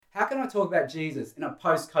How can I talk about Jesus in a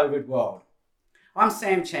post-COVID world? I'm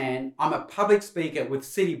Sam Chan. I'm a public speaker with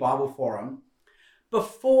City Bible Forum.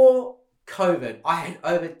 Before COVID, I had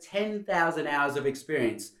over 10,000 hours of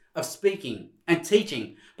experience of speaking and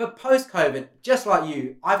teaching. But post-COVID, just like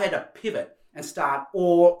you, I've had to pivot and start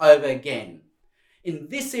all over again. In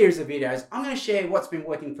this series of videos, I'm going to share what's been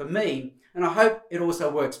working for me, and I hope it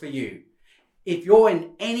also works for you. If you're in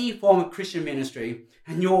any form of Christian ministry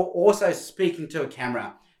and you're also speaking to a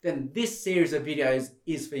camera, then this series of videos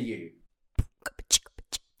is for you.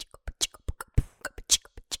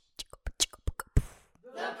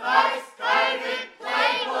 The Post-COVID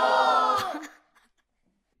Playbook!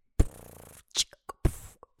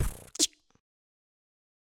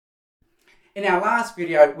 In our last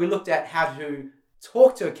video, we looked at how to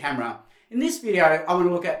talk to a camera. In this video, I want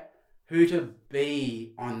to look at who to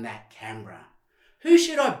be on that camera. Who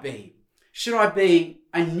should I be? Should I be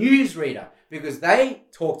a newsreader because they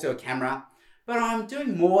talk to a camera, but I'm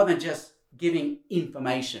doing more than just giving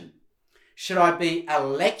information? Should I be a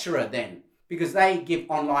lecturer then because they give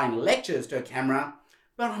online lectures to a camera,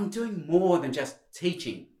 but I'm doing more than just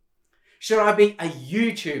teaching? Should I be a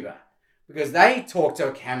YouTuber because they talk to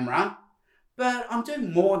a camera, but I'm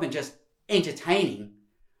doing more than just entertaining?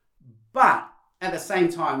 But at the same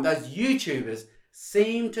time, those YouTubers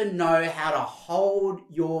seem to know how to hold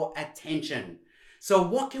your attention. So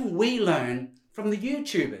what can we learn from the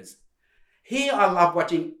YouTubers? Here I love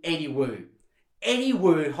watching Eddie Wu. Eddie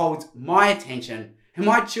Wu holds my attention, and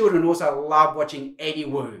my children also love watching Eddie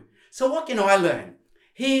Wu. So what can I learn?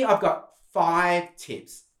 Here I've got 5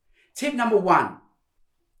 tips. Tip number 1,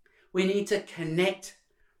 we need to connect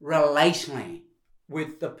relationally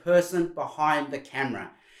with the person behind the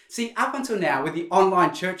camera. See, up until now with the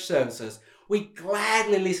online church services, we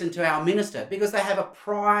gladly listen to our minister because they have a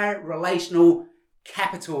prior relational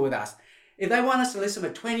capital with us. If they want us to listen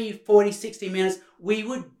for 20, 40, 60 minutes, we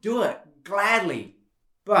would do it gladly.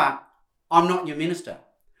 But I'm not your minister.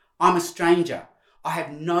 I'm a stranger. I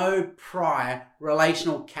have no prior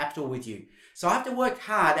relational capital with you. So I have to work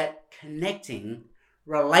hard at connecting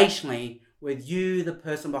relationally with you, the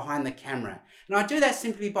person behind the camera. And I do that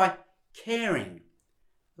simply by caring,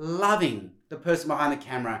 loving the person behind the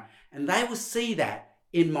camera. And they will see that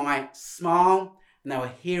in my smile, and they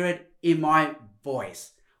will hear it in my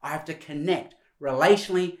voice. I have to connect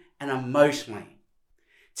relationally and emotionally.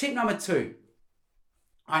 Tip number 2,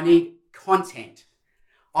 I need content.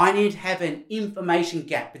 I need to have an information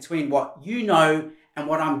gap between what you know and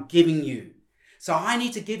what I'm giving you. So I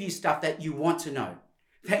need to give you stuff that you want to know,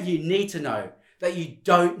 that you need to know, that you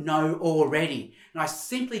don't know already. And I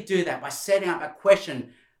simply do that by setting up a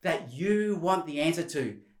question that you want the answer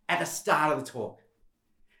to at the start of the talk.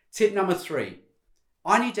 Tip number 3,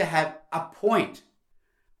 I need to have a point.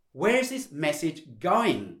 Where is this message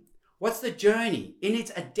going? What's the journey? It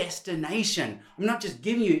needs a destination. I'm not just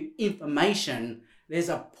giving you information. There's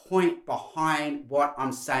a point behind what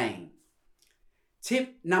I'm saying.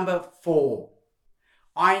 Tip number 4,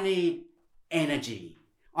 I need energy.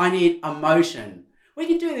 I need emotion. We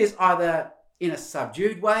can do this either in a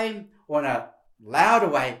subdued way or in a louder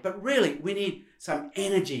way, but really we need some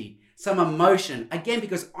energy, some emotion, again,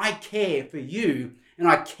 because I care for you and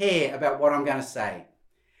I care about what I'm going to say.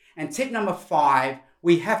 And tip number 5,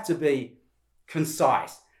 we have to be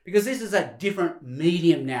concise because this is a different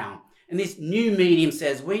medium now. And this new medium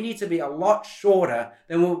says we need to be a lot shorter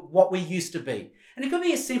than what we used to be. And it could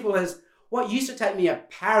be as simple as what used to take me a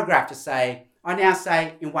paragraph to say, I now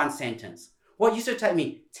say in 1 sentence. What used to take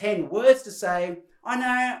me 10 words to say, I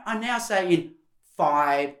now say in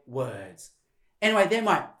 5 words. Anyway, they're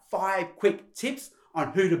my 5 quick tips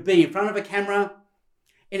on who to be in front of a camera.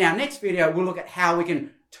 In our next video, we'll look at how we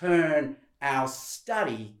can turn our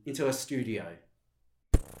study into a studio.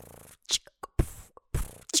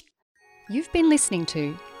 You've been listening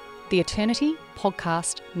to the Eternity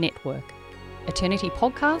Podcast Network,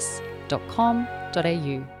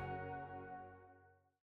 eternitypodcasts.com.au.